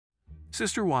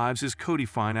Sister Wives, is Kody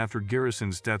fine after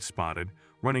Garrison's death spotted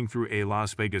running through a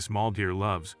Las Vegas mall? Dear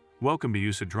loves, welcome to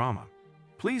USA Drama.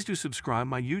 Please do subscribe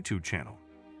my YouTube channel.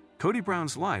 Kody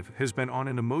Brown's life has been on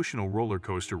an emotional roller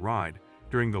coaster ride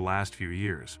during the last few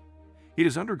years. He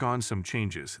has undergone some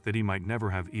changes that he might never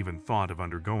have even thought of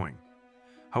undergoing.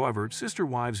 However, Sister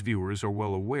Wives viewers are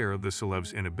well aware of the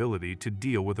celeb's inability to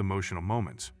deal with emotional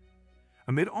moments.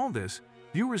 Amid all this,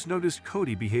 viewers noticed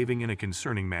Kody behaving in a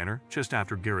concerning manner just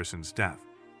after Garrison's death.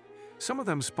 Some of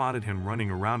them spotted him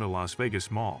running around a Las Vegas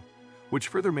mall, which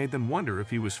further made them wonder if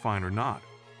he was fine or not.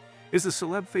 Is the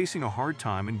celeb facing a hard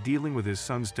time in dealing with his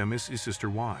son's demise? Is Sister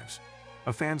Wives?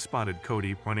 A fan spotted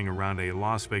Kody running around a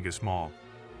Las Vegas mall.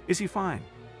 Is he fine?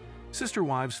 Sister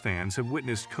Wives fans have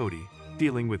witnessed Kody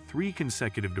dealing with 3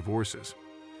 consecutive divorces.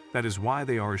 That is why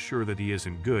they are sure that he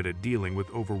isn't good at dealing with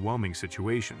overwhelming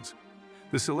situations.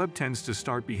 The celeb tends to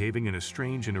start behaving in a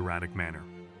strange and erratic manner.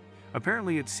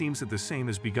 Apparently, it seems that the same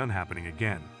has begun happening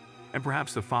again, and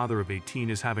perhaps the father of 18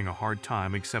 is having a hard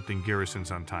time accepting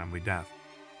Garrison's untimely death.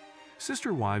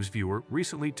 Sister Wives viewer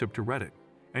recently took to Reddit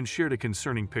and shared a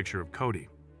concerning picture of Kody.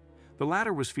 The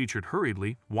latter was featured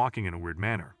hurriedly walking in a weird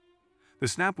manner. The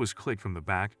snap was clicked from the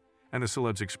back, and the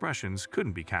celeb's expressions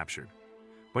couldn't be captured.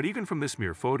 But even from this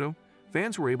mere photo,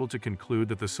 fans were able to conclude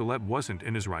that the celeb wasn't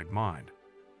in his right mind.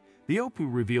 The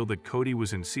OPU revealed that Kody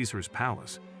was in Caesar's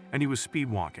palace and he was speed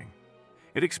walking.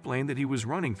 It explained that he was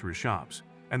running through shops,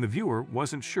 and the viewer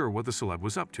wasn't sure what the celeb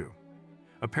was up to.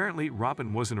 Apparently,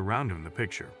 Robyn wasn't around him in the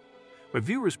picture, but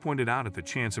viewers pointed out at the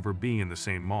chance of her being in the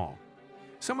same mall.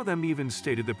 Some of them even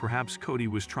stated that perhaps Kody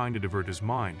was trying to divert his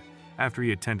mind after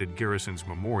he attended Garrison's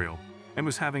memorial and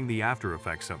was having the after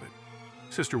effects of it.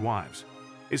 Sister Wives,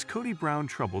 is Kody Brown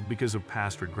troubled because of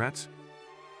past regrets?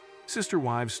 Sister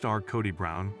Wives star Kody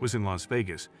Brown was in Las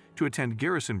Vegas to attend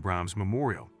Garrison Brown's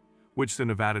memorial, which the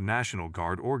Nevada National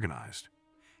Guard organized.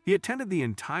 He attended the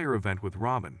entire event with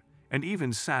Robyn and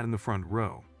even sat in the front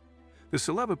row. The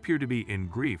celeb appeared to be in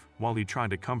grief while he tried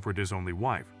to comfort his only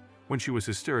wife when she was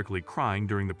hysterically crying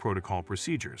during the protocol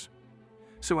procedures.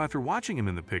 So after watching him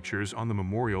in the pictures on the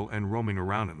memorial and roaming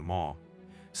around in the mall,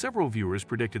 several viewers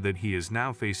predicted that he is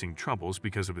now facing troubles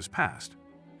because of his past.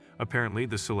 Apparently,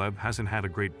 the celeb hasn't had a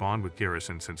great bond with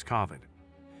Garrison since COVID.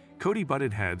 Kody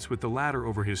butted heads with the latter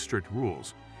over his strict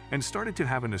rules and started to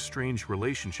have an estranged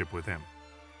relationship with him.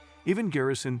 Even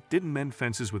Garrison didn't mend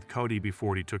fences with Kody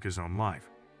before he took his own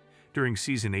life. During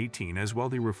season 18 as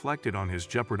well, he reflected on his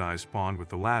jeopardized bond with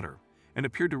the latter and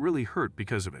appeared to really hurt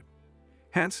because of it.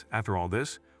 Hence, after all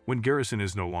this, when Garrison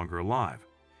is no longer alive,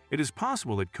 it is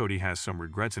possible that Kody has some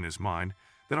regrets in his mind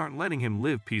that aren't letting him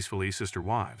live peacefully. Sister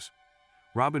Wives,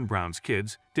 Robyn Brown's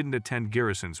kids didn't attend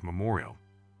Garrison's memorial.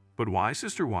 But why?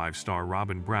 Sister Wives star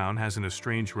Robyn Brown has an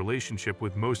estranged relationship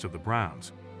with most of the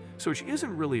Browns, so she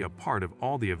isn't really a part of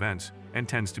all the events and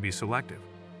tends to be selective.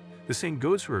 The same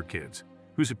goes for her kids,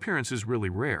 whose appearance is really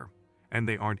rare, and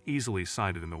they aren't easily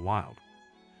sighted in the wild.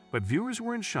 But viewers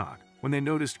were in shock when they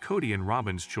noticed Kody and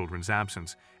Robyn's children's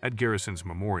absence at Garrison's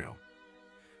memorial.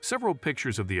 Several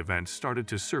pictures of the event started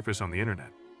to surface on the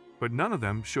internet, but none of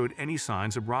them showed any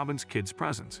signs of Robyn's kids'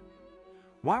 presence.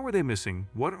 Why were they missing?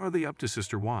 What are they up to?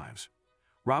 Sister Wives,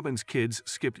 Robyn's kids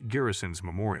skipped Garrison's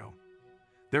memorial.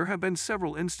 There have been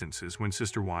several instances when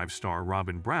Sister Wives star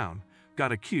Robyn Brown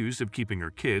got accused of keeping her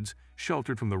kids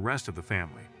sheltered from the rest of the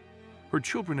family. Her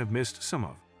children have missed some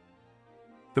of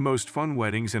the most fun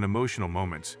weddings and emotional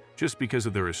moments just because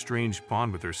of their estranged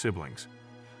bond with their siblings.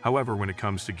 However, when it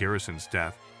comes to Garrison's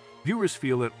death, viewers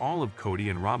feel that all of Kody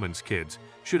and Robyn's kids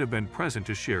should have been present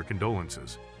to share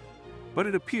condolences. But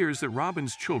it appears that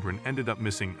Robyn's children ended up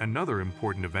missing another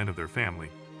important event of their family,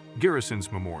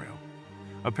 Garrison's memorial.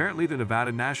 Apparently, the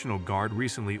Nevada National Guard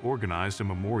recently organized a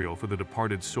memorial for the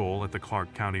departed soul at the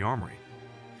Clark County Armory.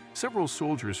 Several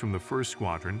soldiers from the 1st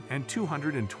Squadron and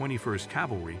 221st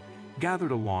Cavalry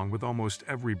gathered along with almost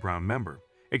every Brown member,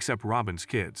 except Robyn's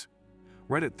kids.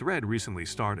 Reddit thread recently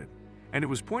started, and it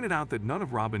was pointed out that none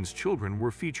of Robyn's children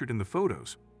were featured in the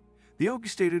photos. The OG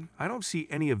stated, "I don't see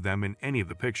any of them in any of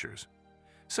the pictures."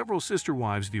 Several Sister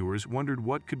Wives viewers wondered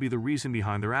what could be the reason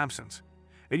behind their absence.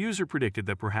 A user predicted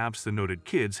that perhaps the noted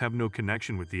kids have no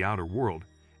connection with the outer world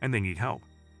and they need help.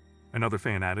 Another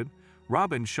fan added,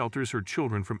 "Robyn shelters her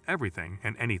children from everything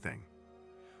and anything."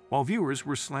 While viewers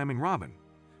were slamming Robyn,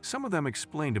 some of them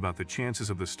explained about the chances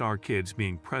of the star kids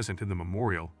being present in the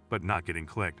memorial but not getting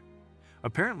clicked.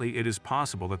 Apparently, it is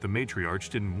possible that the matriarch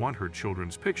didn't want her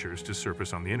children's pictures to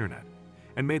surface on the internet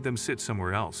and made them sit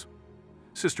somewhere else.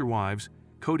 Sister Wives,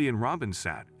 Kody and Robyn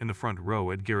sat in the front row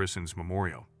at Garrison's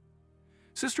memorial.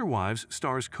 Sister Wives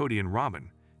stars Kody and Robyn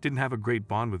didn't have a great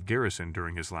bond with Garrison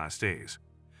during his last days.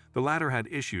 The latter had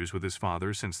issues with his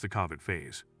father since the COVID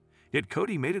phase, yet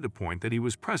Kody made it a point that he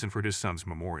was present for his son's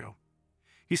memorial.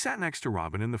 He sat next to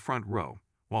Robyn in the front row,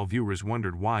 while viewers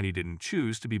wondered why he didn't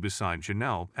choose to be beside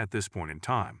Janelle at this point in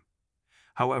time.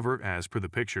 However, as per the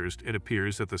pictures, it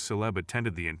appears that the celeb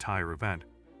attended the entire event.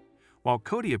 While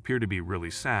Kody appeared to be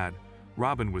really sad,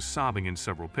 Robyn was sobbing in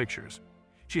several pictures.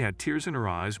 She had tears in her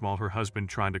eyes while her husband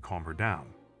tried to calm her down.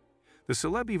 The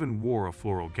celeb even wore a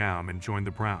floral gown and joined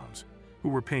the Browns, who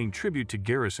were paying tribute to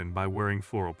Garrison by wearing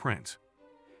floral prints.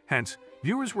 Hence,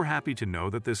 viewers were happy to know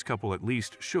that this couple at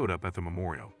least showed up at the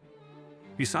memorial.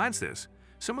 Besides this,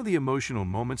 some of the emotional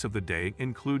moments of the day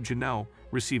include Janelle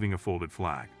receiving a folded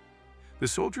flag. The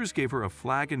soldiers gave her a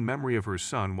flag in memory of her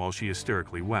son while she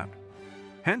hysterically wept.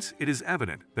 Hence, it is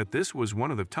evident that this was one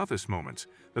of the toughest moments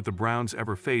that the Browns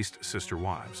ever faced sister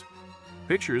wives.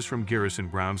 Pictures from Garrison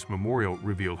Brown's memorial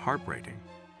revealed heartbreaking.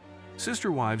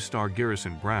 Sister Wives star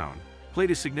Garrison Brown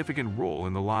played a significant role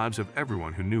in the lives of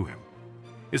everyone who knew him.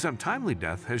 His untimely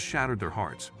death has shattered their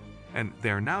hearts, and they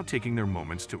are now taking their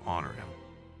moments to honor him.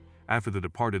 After the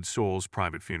departed soul's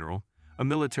private funeral, a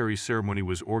military ceremony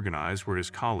was organized where his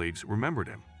colleagues remembered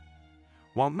him.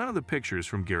 While none of the pictures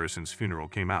from Garrison's funeral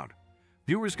came out,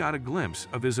 viewers got a glimpse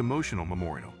of his emotional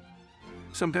memorial.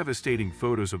 Some devastating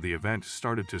photos of the event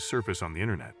started to surface on the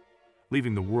internet,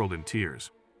 leaving the world in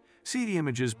tears. See the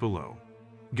images below.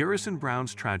 Garrison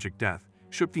Brown's tragic death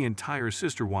shook the entire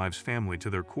Sister Wives family to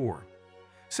their core.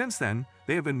 Since then,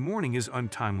 they have been mourning his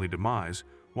untimely demise,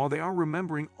 while they are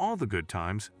remembering all the good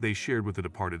times they shared with the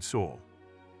departed soul.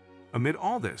 Amid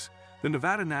all this, the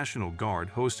Nevada National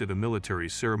Guard hosted a military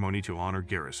ceremony to honor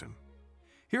Garrison.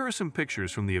 Here are some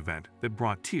pictures from the event that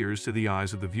brought tears to the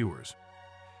eyes of the viewers.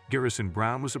 Garrison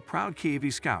Brown was a proud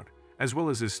KAV scout, as well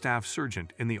as his staff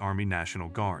sergeant in the Army National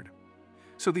Guard.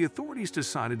 So the authorities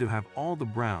decided to have all the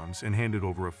Browns and handed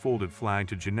over a folded flag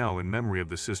to Janelle in memory of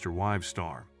the Sister Wives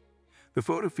star. The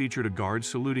photo featured a guard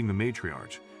saluting the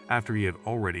matriarch after he had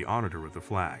already honored her with the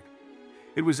flag.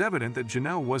 It was evident that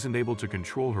Janelle wasn't able to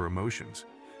control her emotions,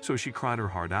 so she cried her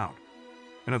heart out.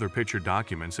 Another picture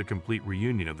documents a complete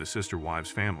reunion of the Sister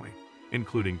Wives family,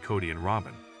 including Kody and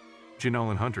Robyn.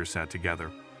 Janelle and Hunter sat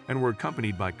together and were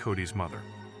accompanied by Kody's mother.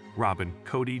 Robyn,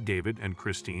 Kody, David, and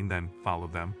Christine then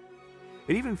followed them.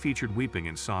 It even featured weeping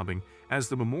and sobbing, as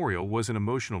the memorial was an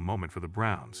emotional moment for the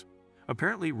Browns.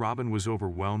 Apparently, Robyn was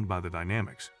overwhelmed by the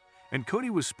dynamics, and Kody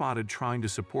was spotted trying to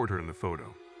support her in the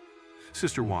photo.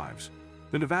 Sister Wives.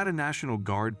 The Nevada National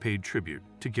Guard paid tribute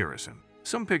to Garrison.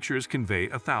 Some pictures convey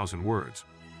 1,000 words.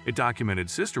 It documented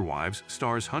Sister Wives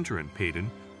stars Hunter and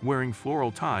Peyton wearing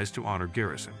floral ties to honor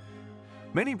Garrison.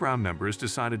 Many Brown members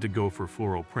decided to go for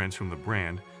floral prints from the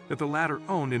brand that the latter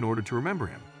owned in order to remember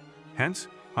him. Hence,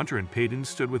 Hunter and Peyton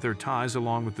stood with their ties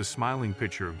along with the smiling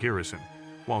picture of Garrison,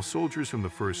 while soldiers from the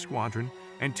 1st Squadron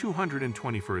and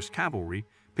 221st Cavalry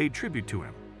paid tribute to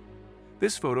him.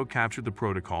 This photo captured the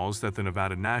protocols that the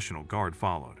Nevada National Guard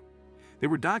followed. They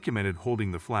were documented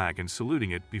holding the flag and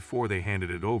saluting it before they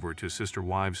handed it over to Sister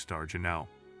Wives star Janelle.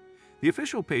 The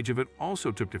official page of it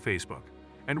also took to Facebook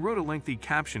and wrote a lengthy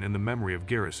caption in the memory of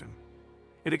Garrison.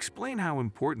 It explained how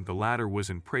important the latter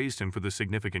was and praised him for the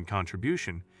significant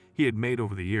contribution he had made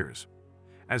over the years.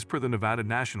 As per the Nevada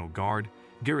National Guard,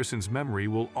 Garrison's memory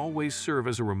will always serve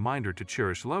as a reminder to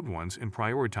cherish loved ones and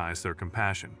prioritize their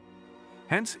compassion.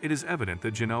 Hence, it is evident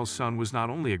that Janelle's son was not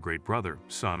only a great brother,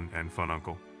 son, and fun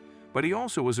uncle, but he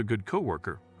also was a good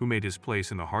co-worker who made his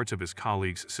place in the hearts of his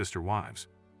colleagues' sister wives.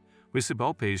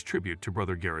 Isabel pays tribute to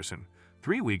Brother Garrison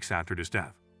 3 weeks after his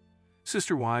death.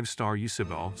 Sister Wives star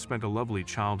Isabel spent a lovely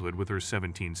childhood with her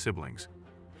 17 siblings.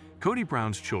 Kody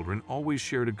Brown's children always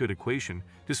shared a good equation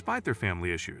despite their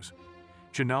family issues.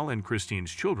 Janelle and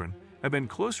Christine's children have been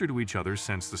closer to each other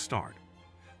since the start.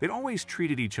 They'd always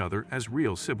treated each other as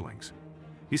real siblings.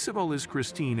 Isabel is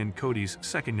Christine and Kody's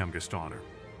second youngest daughter.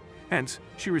 Hence,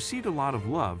 she received a lot of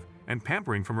love and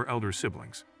pampering from her elder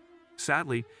siblings.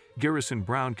 Sadly, Garrison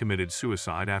Brown committed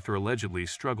suicide after allegedly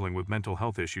struggling with mental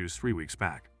health issues 3 weeks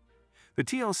back. The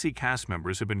TLC cast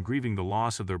members have been grieving the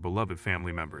loss of their beloved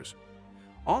family members.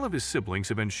 All of his siblings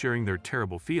have been sharing their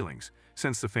terrible feelings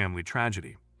since the family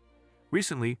tragedy.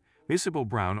 Recently, Isabel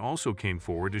Brown also came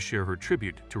forward to share her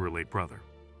tribute to her late brother.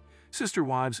 Sister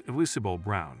Wives of Isabel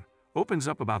Brown opens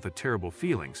up about the terrible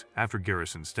feelings after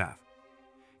Garrison's death.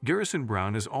 Garrison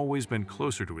Brown has always been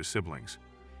closer to his siblings.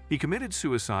 He committed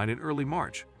suicide in early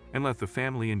March and left the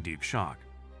family in deep shock.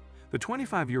 The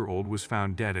 25-year-old was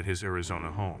found dead at his Arizona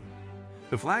home.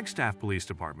 The Flagstaff Police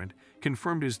Department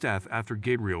confirmed his death after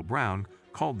Gabriel Brown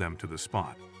called them to the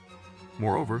spot.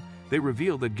 Moreover, they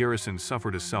revealed that Garrison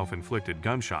suffered a self-inflicted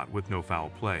gunshot with no foul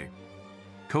play.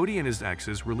 Kody and his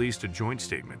exes released a joint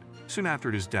statement soon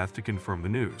after his death to confirm the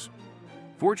news.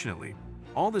 Fortunately,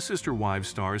 all the Sister Wives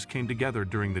stars came together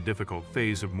during the difficult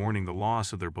phase of mourning the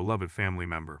loss of their beloved family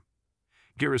member.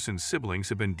 Garrison's siblings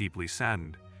have been deeply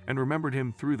saddened and remembered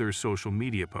him through their social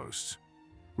media posts.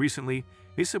 Recently,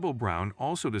 Isabel Brown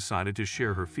also decided to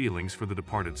share her feelings for the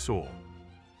departed soul.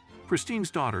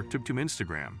 Christine's daughter took to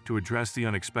Instagram to address the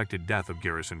unexpected death of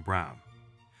Garrison Brown.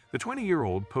 The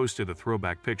 20-year-old posted a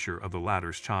throwback picture of the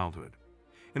latter's childhood.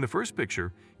 In the first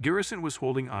picture, Garrison was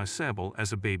holding Isabel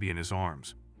as a baby in his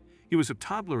arms. He was a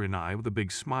toddler in eye with a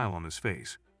big smile on his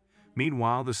face.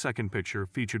 Meanwhile, the second picture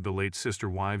featured the late Sister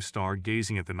Wives star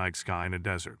gazing at the night sky in a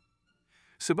desert.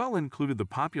 Isabel included the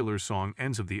popular song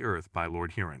Ends of the Earth by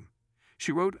Lord Huron.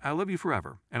 She wrote, "I love you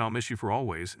forever, and I'll miss you for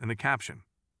always," in the caption.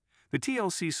 The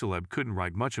TLC celeb couldn't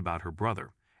write much about her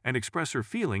brother and express her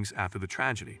feelings after the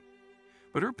tragedy.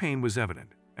 But her pain was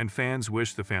evident, and fans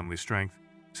wished the family strength.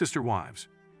 Sister Wives.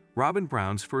 Robyn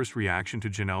Brown's first reaction to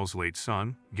Janelle's late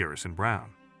son, Garrison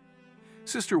Brown.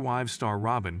 Sister Wives star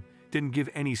Robyn didn't give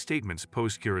any statements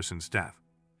post-Garrison's death.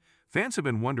 Fans have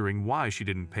been wondering why she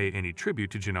didn't pay any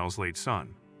tribute to Janelle's late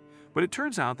son. But it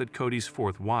turns out that Kody's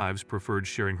fourth wives preferred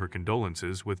sharing her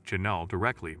condolences with Janelle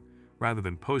directly, rather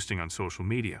than posting on social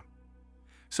media.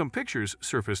 Some pictures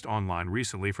surfaced online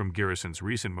recently from Garrison's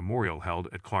recent memorial held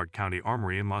at Clark County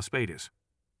Armory in Las Vegas.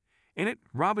 In it,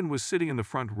 Robyn was sitting in the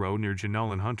front row near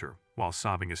Janelle and Hunter, while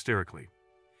sobbing hysterically.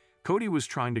 Kody was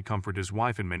trying to comfort his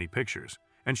wife in many pictures,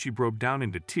 and she broke down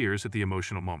into tears at the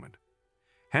emotional moment.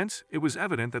 Hence, it was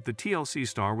evident that the TLC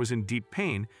star was in deep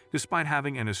pain despite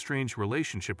having an estranged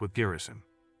relationship with Garrison.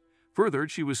 Further,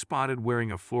 she was spotted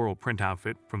wearing a floral print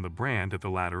outfit from the brand that the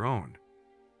latter owned.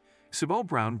 Isabel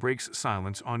Brown breaks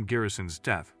silence on Garrison's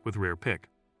death with rare pic.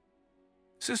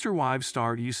 Sister Wives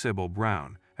star Isabel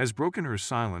Brown has broken her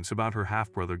silence about her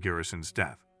half-brother Garrison's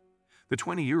death. The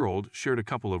 20-year-old shared a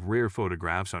couple of rare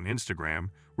photographs on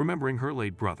Instagram remembering her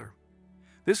late brother.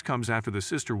 This comes after the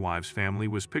Sister Wives family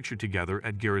was pictured together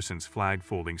at Garrison's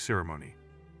flag-folding ceremony.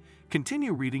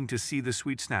 Continue reading to see the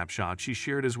sweet snapshot she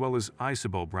shared as well as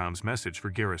Isabel Brown's message for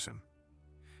Garrison.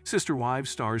 Sister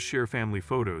Wives stars share family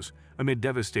photos amid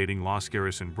devastating loss.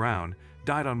 Garrison Brown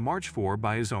died on March 4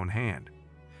 by his own hand.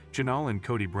 Janelle and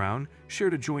Kody Brown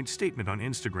shared a joint statement on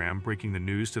Instagram breaking the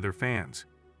news to their fans.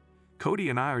 "Kody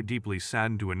and I are deeply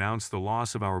saddened to announce the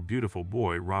loss of our beautiful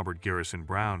boy Robert Garrison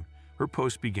Brown," her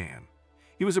post began.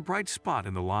 "He was a bright spot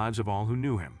in the lives of all who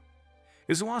knew him.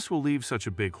 His loss will leave such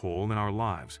a big hole in our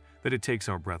lives that it takes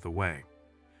our breath away.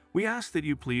 We ask that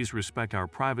you please respect our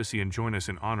privacy and join us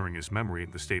in honoring his memory,"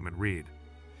 the statement read.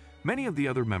 Many of the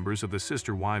other members of the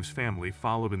Sister Wives family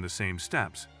followed in the same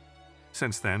steps.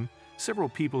 Since then, several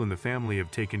people in the family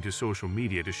have taken to social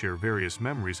media to share various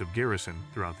memories of Garrison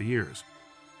throughout the years.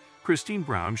 Christine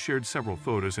Brown shared several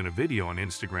photos and a video on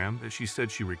Instagram that she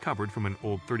said she recovered from an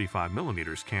old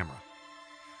 35mm camera.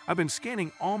 "I've been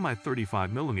scanning all my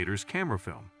 35mm camera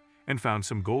film and found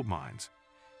some gold mines.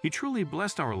 He truly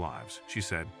blessed our lives," she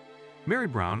said. Mary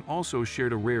Brown also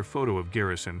shared a rare photo of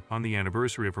Garrison on the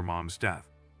anniversary of her mom's death.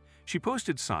 She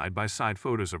posted side-by-side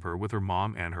photos of her with her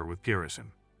mom and her with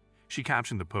Garrison. She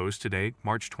captioned the post, "Today,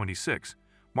 March 26,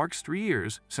 marks 3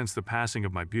 years since the passing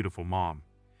of my beautiful mom,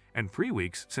 and 3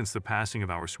 weeks since the passing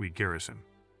of our sweet Garrison."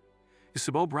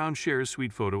 Isabel Brown shares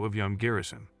sweet photo of young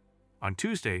Garrison. On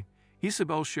Tuesday,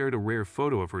 Isabel shared a rare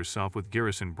photo of herself with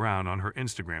Garrison Brown on her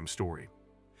Instagram story.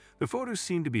 The photo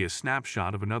seemed to be a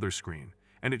snapshot of another screen,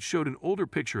 and it showed an older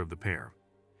picture of the pair.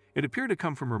 It appeared to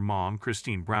come from her mom,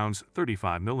 Christine Brown's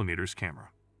 35mm camera.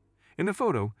 In the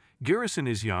photo, Garrison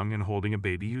is young and holding a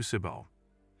baby Isabel.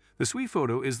 The sweet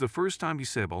photo is the first time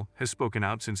Isabel has spoken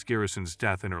out since Garrison's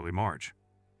death in early March.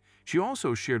 She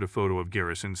also shared a photo of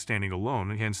Garrison standing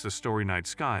alone against the starry night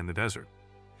sky in the desert.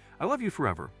 "I love you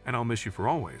forever, and I'll miss you for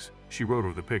always," she wrote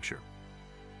over the picture.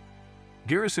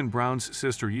 Garrison Brown's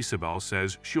sister Isabel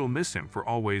says she'll miss him for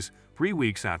always 3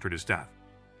 weeks after his death.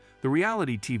 The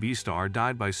reality TV star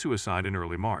died by suicide in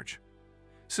early March.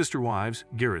 Sister Wives,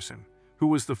 Garrison, who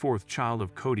was the fourth child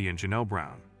of Kody and Janelle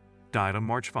Brown, died on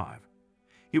March 5.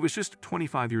 He was just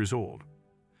 25 years old.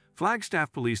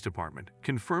 Flagstaff Police Department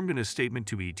confirmed in a statement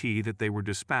to ET that they were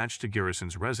dispatched to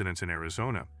Garrison's residence in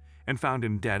Arizona and found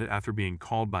him dead after being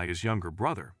called by his younger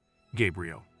brother,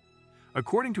 Gabriel.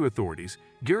 According to authorities,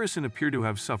 Garrison appeared to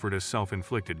have suffered a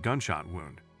self-inflicted gunshot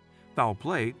wound. Foul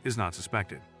play is not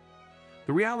suspected.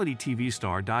 The reality TV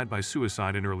star died by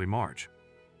suicide in early March.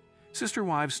 Sister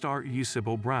Wives star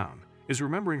Isabel Brown is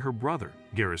remembering her brother,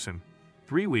 Garrison,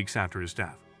 3 weeks after his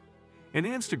death. In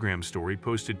an Instagram story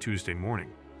posted Tuesday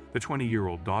morning, the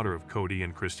 20-year-old daughter of Kody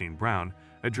and Christine Brown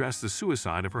addressed the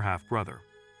suicide of her half-brother.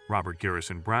 Robert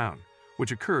Garrison Brown,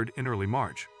 which occurred in early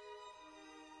March.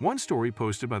 One story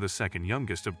posted by the second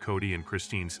youngest of Kody and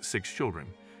Christine's 6 children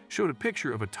showed a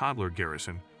picture of a toddler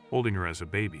Garrison holding her as a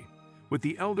baby, with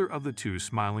the elder of the two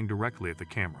smiling directly at the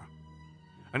camera.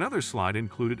 Another slide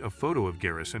included a photo of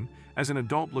Garrison as an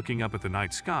adult looking up at the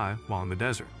night sky while in the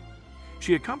desert.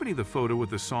 She accompanied the photo with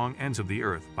the song Ends of the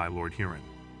Earth by Lord Huron.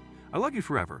 "I love you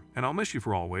forever, and I'll miss you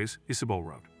for always," Isabel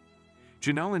wrote.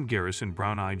 Janelle and Garrison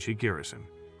Brown I.G. Garrison,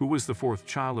 who was the 4th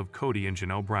child of Kody and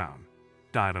Janelle Brown,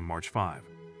 died on March 5.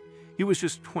 He was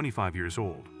just 25 years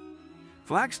old.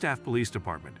 Flagstaff Police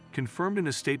Department confirmed in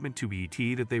a statement to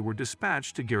ET that they were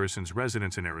dispatched to Garrison's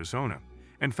residence in Arizona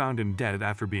and found him dead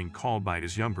after being called by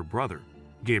his younger brother,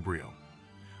 Gabriel.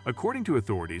 According to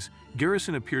authorities,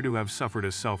 Garrison appeared to have suffered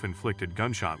a self-inflicted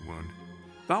gunshot wound.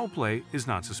 Foul play is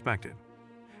not suspected.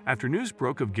 After news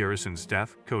broke of Garrison's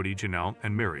death, Kody, Janelle,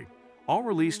 and Mary all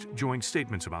released joint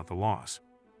statements about the loss.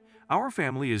 "Our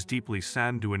family is deeply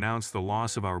saddened to announce the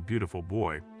loss of our beautiful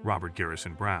boy, Robert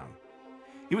Garrison Brown.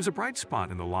 He was a bright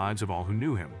spot in the lives of all who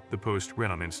knew him," the post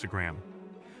read on Instagram.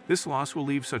 "This loss will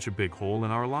leave such a big hole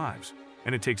in our lives,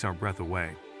 and it takes our breath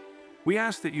away. We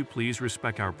ask that you please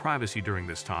respect our privacy during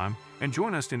this time and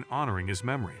join us in honoring his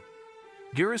memory.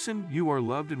 Garrison, you are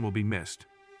loved and will be missed."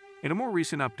 In a more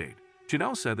recent update,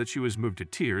 Janelle said that she was moved to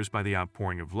tears by the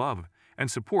outpouring of love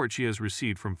and support she has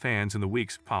received from fans in the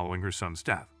weeks following her son's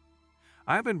death.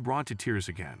 "I have been brought to tears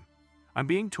again. I'm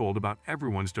being told about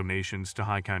everyone's donations to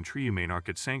High Country Humane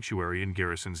Arcade Sanctuary in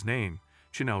Garrison's name,"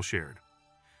 Janelle shared.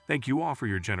 "Thank you all for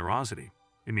your generosity.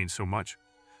 It means so much.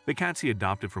 The cats he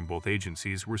adopted from both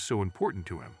agencies were so important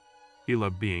to him. He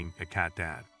loved being a cat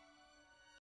dad."